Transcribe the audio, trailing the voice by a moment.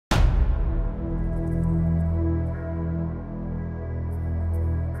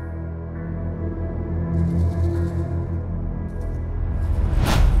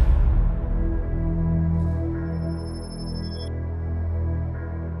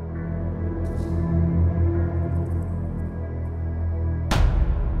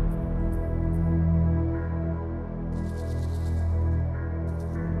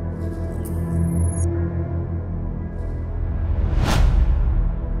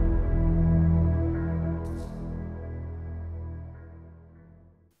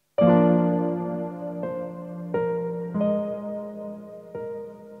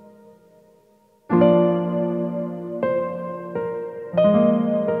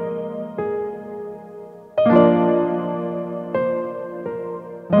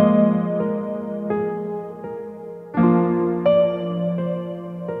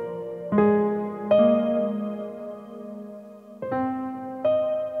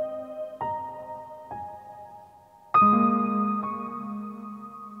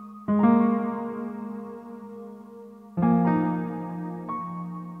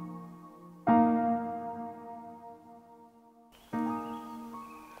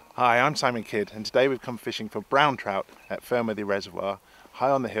Hi, I'm Simon Kidd, and today we've come fishing for brown trout at Fernworthy Reservoir, high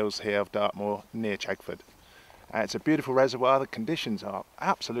on the hills here of Dartmoor, near Chegford. It's a beautiful reservoir. The conditions are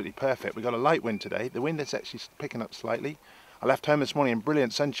absolutely perfect. We've got a light wind today. The wind is actually picking up slightly. I left home this morning in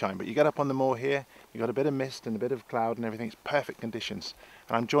brilliant sunshine, but you get up on the moor here, you've got a bit of mist and a bit of cloud and everything's perfect conditions.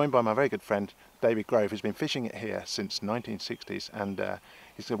 And I'm joined by my very good friend David Grove, who's been fishing it here since 1960s, and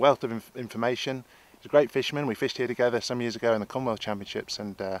he's a wealth of information. He's a great fisherman. We fished here together some years ago in the Commonwealth Championships,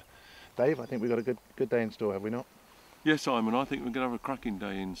 and Dave, I think we've got a good day in store, have we not? Yes, Simon, I think we're going to have a cracking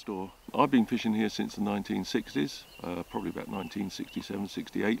day in store. I've been fishing here since the 1960s, probably about 1967,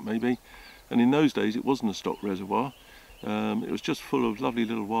 68 maybe, and in those days it wasn't a stocked reservoir. It was just full of lovely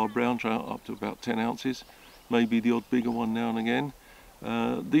little wild brown trout up to about 10 ounces, maybe the odd bigger one now and again.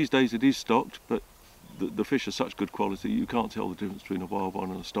 These days it is stocked, but the fish are such good quality you can't tell the difference between a wild one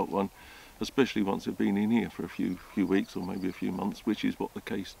and a stocked one, especially once they've been in here for a few weeks or maybe a few months, which is what the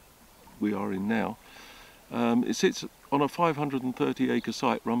case we are in now. It sits on a 530-acre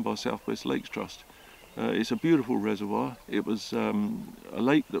site run by South West Lakes Trust. It's a beautiful reservoir. It was a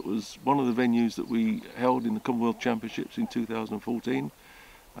lake that was one of the venues that we held in the Commonwealth Championships in 2014,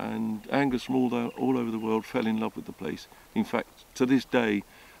 and anglers from all over the world fell in love with the place. In fact, to this day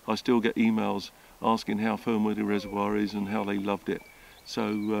I still get emails asking how Fernworthy Reservoir is and how they loved it.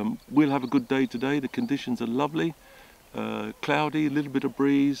 So we'll have a good day today. The conditions are lovely, cloudy, a little bit of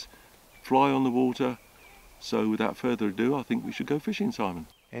breeze, fly on the water. So without further ado, I think we should go fishing, Simon.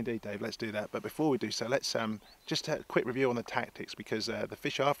 Indeed, Dave, let's do that. But before we do so, let's just a quick review on the tactics, because the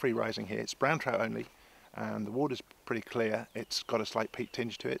fish are free rising here. It's brown trout only, and the water's pretty clear. It's got a slight peat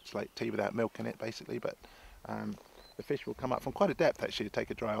tinge to it. It's like tea without milk in it, basically. But the fish will come up from quite a depth, actually, to take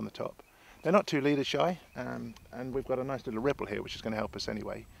a dry on the top. They're not too leader shy, and we've got a nice little ripple here, which is going to help us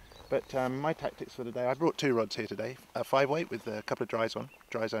anyway. But my tactics for the day, I brought two rods here today, a 5-weight with a couple of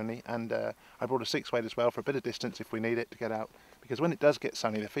dries only, and I brought a 6-weight as well for a bit of distance if we need it to get out, because when it does get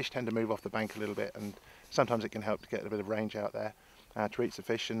sunny the fish tend to move off the bank a little bit, and sometimes it can help to get a bit of range out there to reach the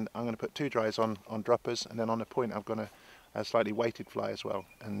fish. And I'm going to put 2 dries on droppers, and then on the point I've got a slightly weighted fly as well.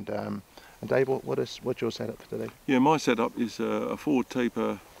 And Dave, what's your setup for today? Yeah, my setup is a forward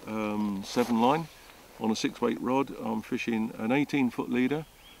taper 7 line on a 6-weight rod. I'm fishing an 18-foot leader,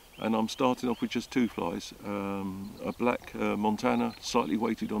 and I'm starting off with just 2 flies, a black Montana, slightly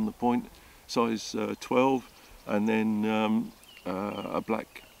weighted on the point, size 12, and then a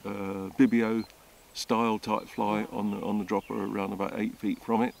black Bibio style type fly on the dropper around about 8 feet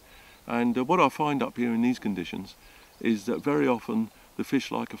from it. And what I find up here in these conditions is that very often the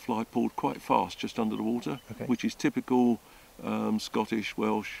fish like a fly pulled quite fast just under the water, okay, which is typical Scottish,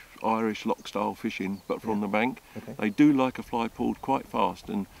 Welsh, Irish lock style fishing, but from the bank. Okay. They do like a fly pulled quite fast,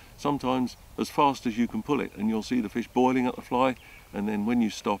 and sometimes as fast as you can pull it, and you'll see the fish boiling at the fly, and then when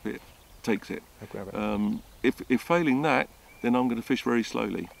you stop it, takes it. If failing that, then I'm going to fish very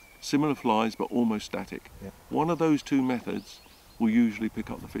slowly. Similar flies, but almost static. Yeah. One of those 2 methods will usually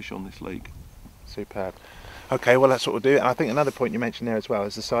pick up the fish on this lake. Superb. Okay, well that's what we'll do. And I think another point you mentioned there as well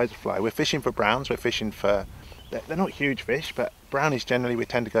is the size of fly. We're fishing for browns, we're fishing for, they're not huge fish, but brownies generally we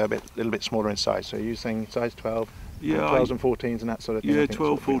tend to go a little bit smaller in size. So you're saying size 12, yeah, 12s and 14s and that sort of thing? Yeah,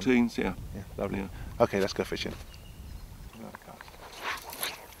 12, 14s, yeah. Yeah, lovely. Yeah. Okay, let's go fishing.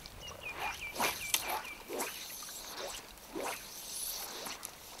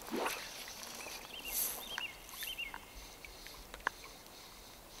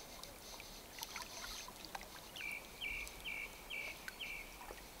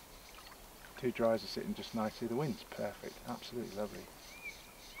 Two dries are sitting just nicely. The wind's perfect, absolutely lovely.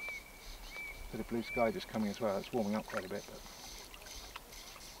 Bit of blue sky just coming as well. It's warming up quite a bit,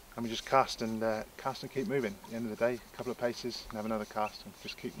 and we just cast and keep moving. At the end of the day, a couple of paces and have another cast and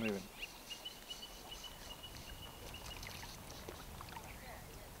just keep moving.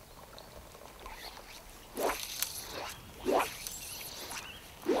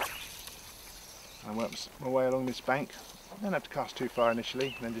 And work my way along this bank. I don't have to cast too far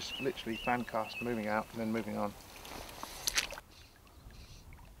initially, and then just literally fan cast, moving out and then moving on.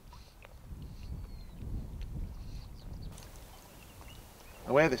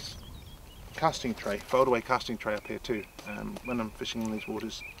 I wear this casting tray, fold away casting tray up here too, when I'm fishing in these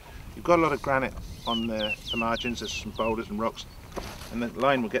waters. You've got a lot of granite on the margins, there's some boulders and rocks, and the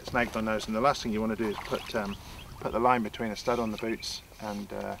line will get snagged on those, and the last thing you want to do is put the line between a stud on the boots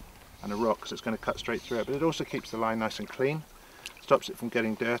and a rock, because it's going to cut straight through it. But it also keeps the line nice and clean, stops it from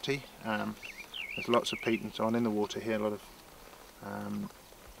getting dirty. There's lots of peat and so on in the water here, a lot of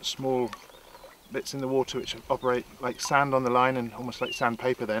small bits in the water which operate like sand on the line and almost like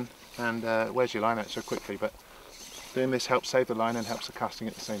sandpaper then, and wears your line out so quickly. But Doing this helps save the line and helps the casting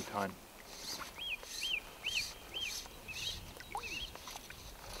at the same time.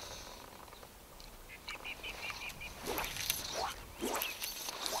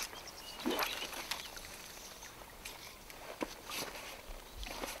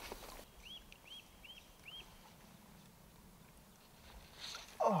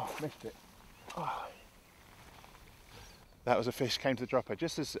 Oh, missed it. Oh. That was a fish, came to the dropper.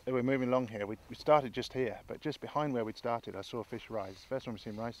 Just as we're moving along here, we started just here, but just behind where we'd started, I saw a fish rise. First time we've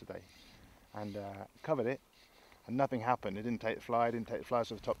seen rise today. And covered it, and nothing happened. It didn't take the fly, didn't take the flies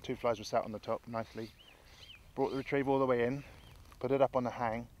to the top. 2 flies were sat on the top nicely. Brought the retrieve all the way in, put it up on the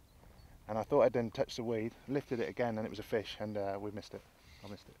hang, and I thought I'd then touched the weed, lifted it again, and it was a fish, and we missed it. I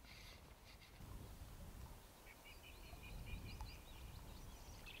missed it.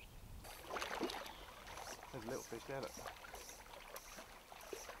 There's a little fish there, look.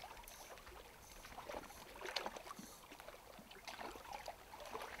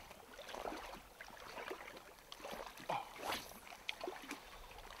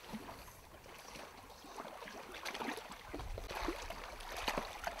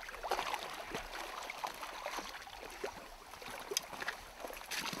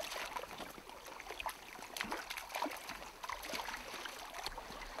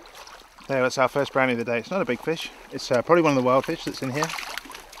 There, that's our first brownie of the day. It's not a big fish. It's probably one of the wild fish that's in here.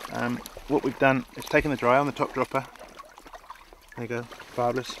 What we've done is taken the dry on the top dropper. There you go,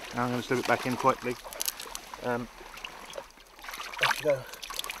 fabulous. Now I'm going to slip it back in quite big. There you go.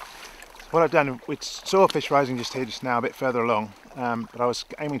 What I've done, we saw a fish rising just here, just now, a bit further along. But I was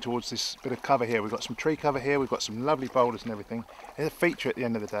aiming towards this bit of cover here. We've got some tree cover here, we've got some lovely boulders and everything. It's a feature at the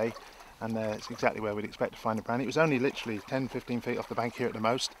end of the day, and it's exactly where we'd expect to find a brownie. It was only literally 10-15 feet off the bank here at the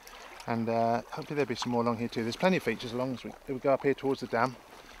most. And hopefully there'll be some more along here too. There's plenty of features along as we go up here towards the dam,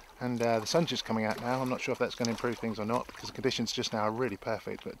 and the sun's just coming out now. I'm not sure if that's going to improve things or not, because the conditions just now are really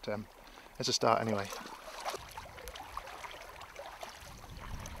perfect, but it's a start anyway.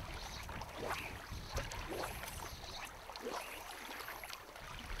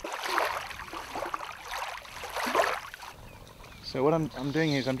 So what I'm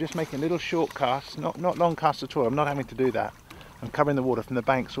doing here is I'm just making little short casts, not long casts at all. I'm not having to do that. I'm covering the water from the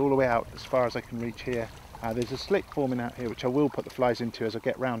banks all the way out as far as I can reach here. There's a slick forming out here which I will put the flies into as I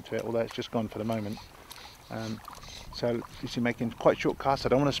get round to it, although it's just gone for the moment. So you see, making quite short casts. I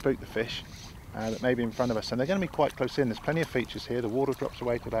don't want to spook the fish that may be in front of us, and they're going to be quite close in. There's plenty of features here. The water drops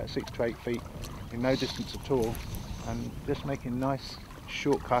away to about 6 to 8 feet in no distance at all, and just making nice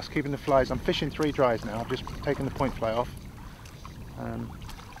short casts, keeping the flies. I'm fishing 3 dries now. I've just taken the point fly off.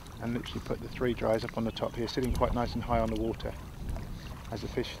 And literally put the 3 dries up on the top here, sitting quite nice and high on the water. As the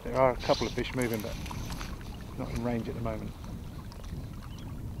fish, there are a couple of fish moving, but not in range at the moment.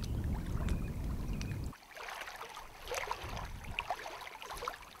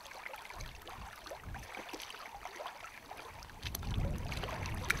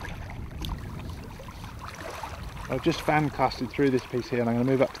 I've just fan casted through this piece here, and I'm going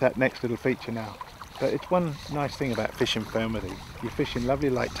to move up to that next little feature now. But it's one nice thing about fishing Fernworthy. You're fishing lovely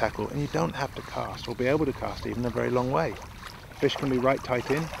light tackle, and you don't have to cast, or be able to cast even a very long way. Fish can be right tight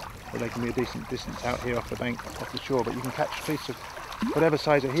in, or they can be a decent distance out here off the bank, off the shore, but you can catch fish of whatever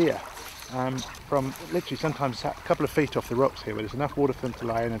size are here, from literally sometimes a couple of feet off the rocks here, where there's enough water for them to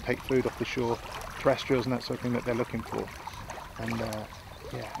lie in and take food off the shore, terrestrials and that sort of thing that they're looking for. And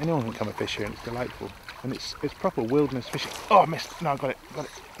yeah, anyone can come and fish here, and it's delightful. And it's proper wilderness fishing. Oh, I missed. No, I got it.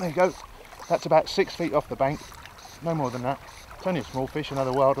 There you go. That's about 6 feet off the bank, no more than that. It's only a small fish,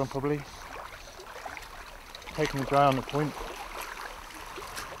 another wild one probably. Taking the dry on the point.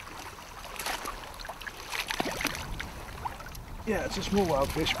 Yeah, it's a small wild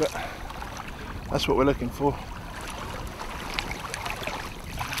fish, but that's what we're looking for.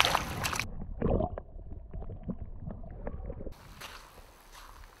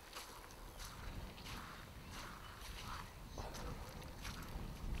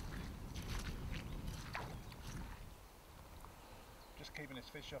 Just keeping this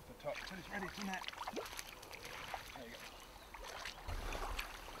fish off the top until it's ready for net. There you go.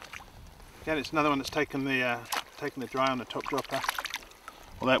 Again, it's another one that's taken the dry on the top dropper.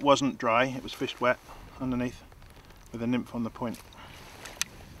 Although it wasn't dry, it was fished wet underneath with a nymph on the point.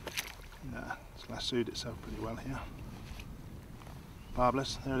 It's lassoed itself pretty well here.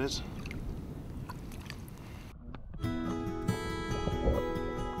 Marvellous, there it is.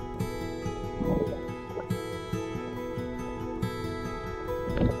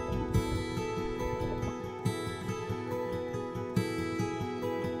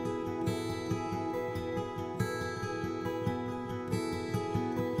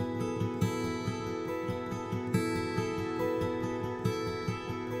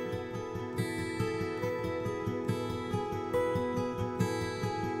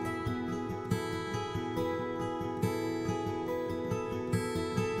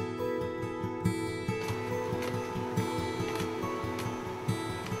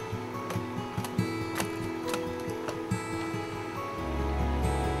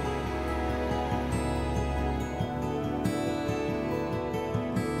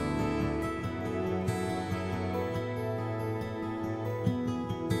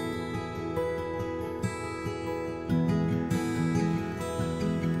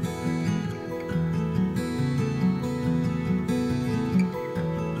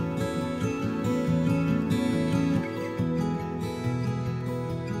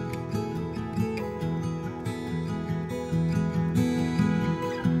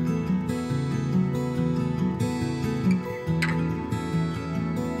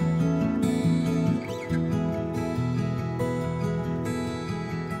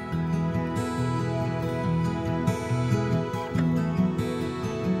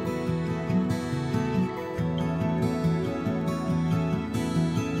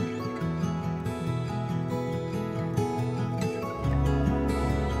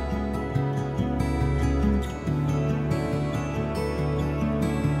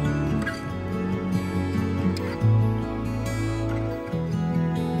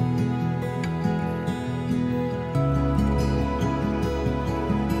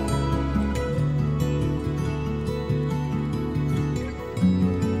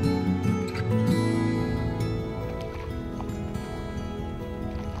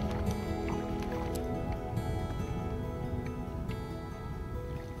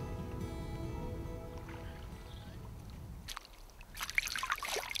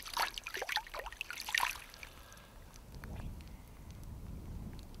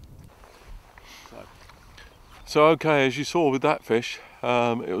 So okay, as you saw with that fish,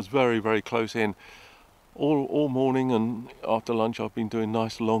 it was very, very close in. All morning and after lunch I've been doing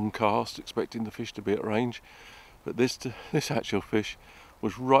nice long casts, expecting the fish to be at range. But this actual fish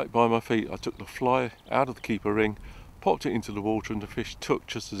was right by my feet. I took the fly out of the keeper ring, popped it into the water, and the fish took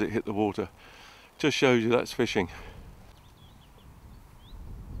just as it hit the water. Just shows you that's fishing.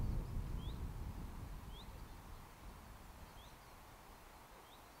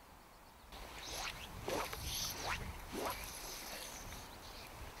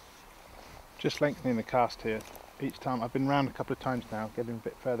 Just lengthening the cast here each time. I've been round a couple of times now, getting a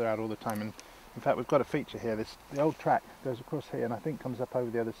bit further out all the time, and in fact we've got a feature here. The old track goes across here and I think comes up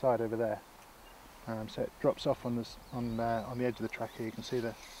over the other side over there. So it drops off on the edge of the track here. You can see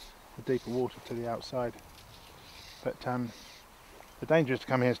the deeper water to the outside. But the danger is to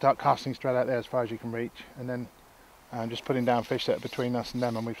come here and start casting straight out there as far as you can reach, and then just putting down fish that are between us and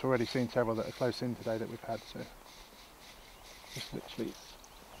them, and we've already seen several that are close in today that we've had. So just literally,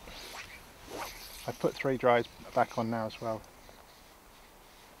 I've put 3 dries back on now as well.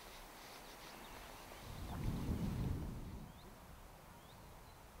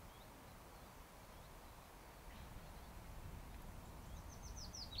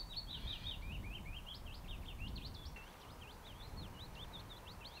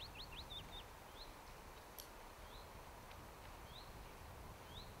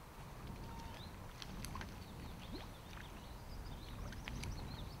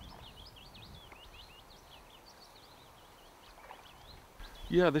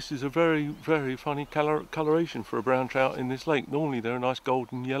 Yeah, this is a very, very funny coloration for a brown trout in this lake. Normally they're a nice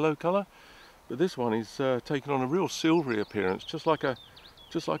golden yellow colour, but this one is taking on a real silvery appearance, just like a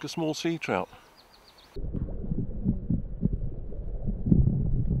small sea trout.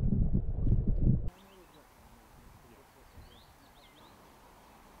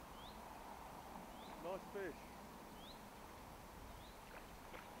 Nice fish.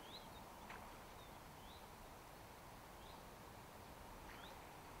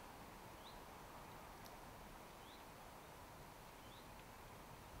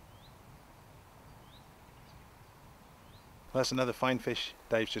 Well, that's another fine fish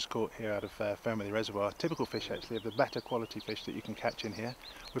Dave's just caught here out of Fernworthy Reservoir. Typical fish actually, of the better quality fish that you can catch in here.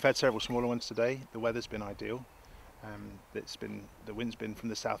 We've had several smaller ones today. The weather's been ideal. The wind's been from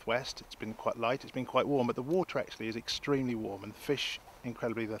the southwest. It's been quite light, it's been quite warm, but the water actually is extremely warm and the fish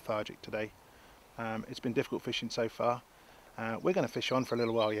incredibly lethargic today. It's been difficult fishing so far. We're going to fish on for a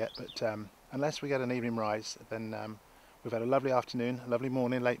little while yet, but unless we get an evening rise, then we've had a lovely afternoon, a lovely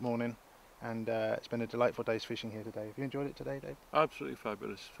morning, late morning, and it's been a delightful day's fishing here today. Have you enjoyed it today, Dave? Absolutely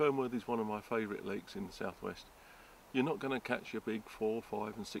fabulous. Fernworthy is one of my favourite lakes in the southwest. You're not going to catch your big 4,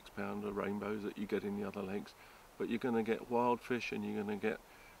 5 and 6 pounder rainbows that you get in the other lakes, but you're going to get wild fish and you're going to get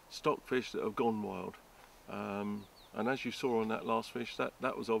stock fish that have gone wild. And as you saw on that last fish,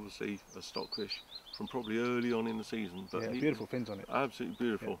 that was obviously a stock fish from probably early on in the season. But yeah, beautiful fins on it. Absolutely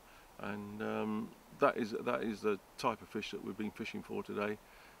beautiful. Yeah. And that is the type of fish that we've been fishing for today.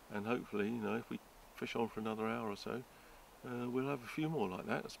 And hopefully, you know, if we fish on for another hour or so, we'll have a few more like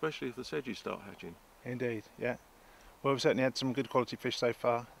that, especially if the sedges start hatching. Indeed, yeah. Well, we've certainly had some good quality fish so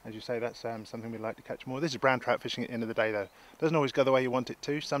far. As you say, that's something we'd like to catch more. This is brown trout fishing at the end of the day though. Doesn't always go the way you want it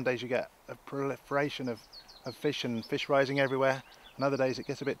to. Some days you get a proliferation of fish and fish rising everywhere, and other days it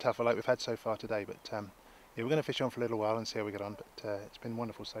gets a bit tougher like we've had so far today. But yeah, we're going to fish on for a little while and see how we get on, but it's been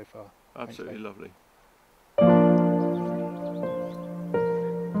wonderful so far. Absolutely lovely.